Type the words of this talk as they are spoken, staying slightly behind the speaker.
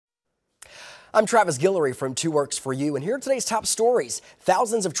I'm Travis Guillory from 2 Works for You, and here are today's top stories.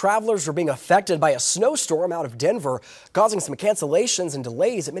 Thousands of travelers are being affected by a snowstorm out of Denver, causing some cancellations and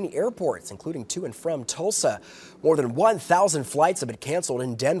delays at many airports, including to and from Tulsa. More than 1,000 flights have been canceled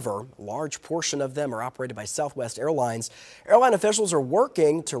in Denver. A large portion of them are operated by Southwest Airlines. Airline officials are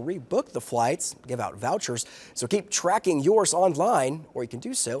working to rebook the flights, give out vouchers, so keep tracking yours online, or you can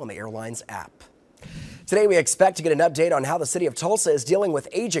do so on the airline's app. Today, we expect to get an update on how the city of Tulsa is dealing with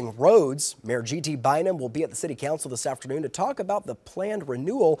aging roads. Mayor G.T. Bynum will be at the city council this afternoon to talk about the planned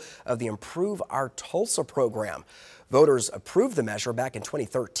renewal of the Improve Our Tulsa program. Voters approved the measure back in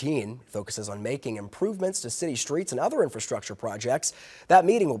 2013. It focuses on making improvements to city streets and other infrastructure projects. That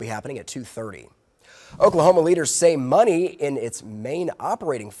meeting will be happening at 2:30. Oklahoma leaders say money in its main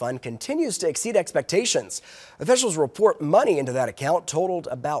operating fund continues to exceed expectations. Officials report money into that account totaled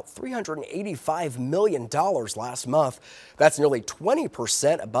about $385 million last month. That's nearly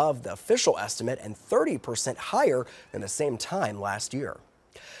 20% above the official estimate and 30% higher than the same time last year.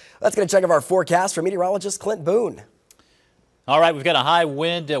 Let's get a check of our forecast from meteorologist Clint Boone. All right, we've got a high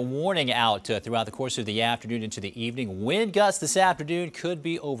wind warning out throughout the course of the afternoon into the evening. Wind gusts this afternoon could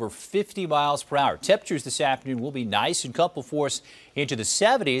be over 50 miles per hour. Temperatures this afternoon will be nice and comfortable for us into the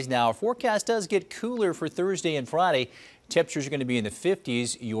 70s. Now, our forecast does get cooler for Thursday and Friday. Temperatures are going to be in the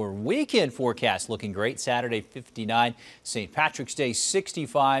 50s. Your weekend forecast looking great. Saturday 59, St. Patrick's Day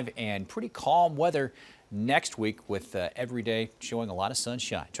 65, and pretty calm weather next week with every day showing a lot of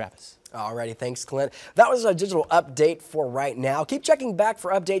sunshine. Travis. Alrighty, thanks, Clint. That was a digital update for right now. Keep checking back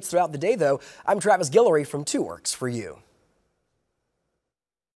for updates throughout the day, though. I'm Travis Guillory from 2 Works for You.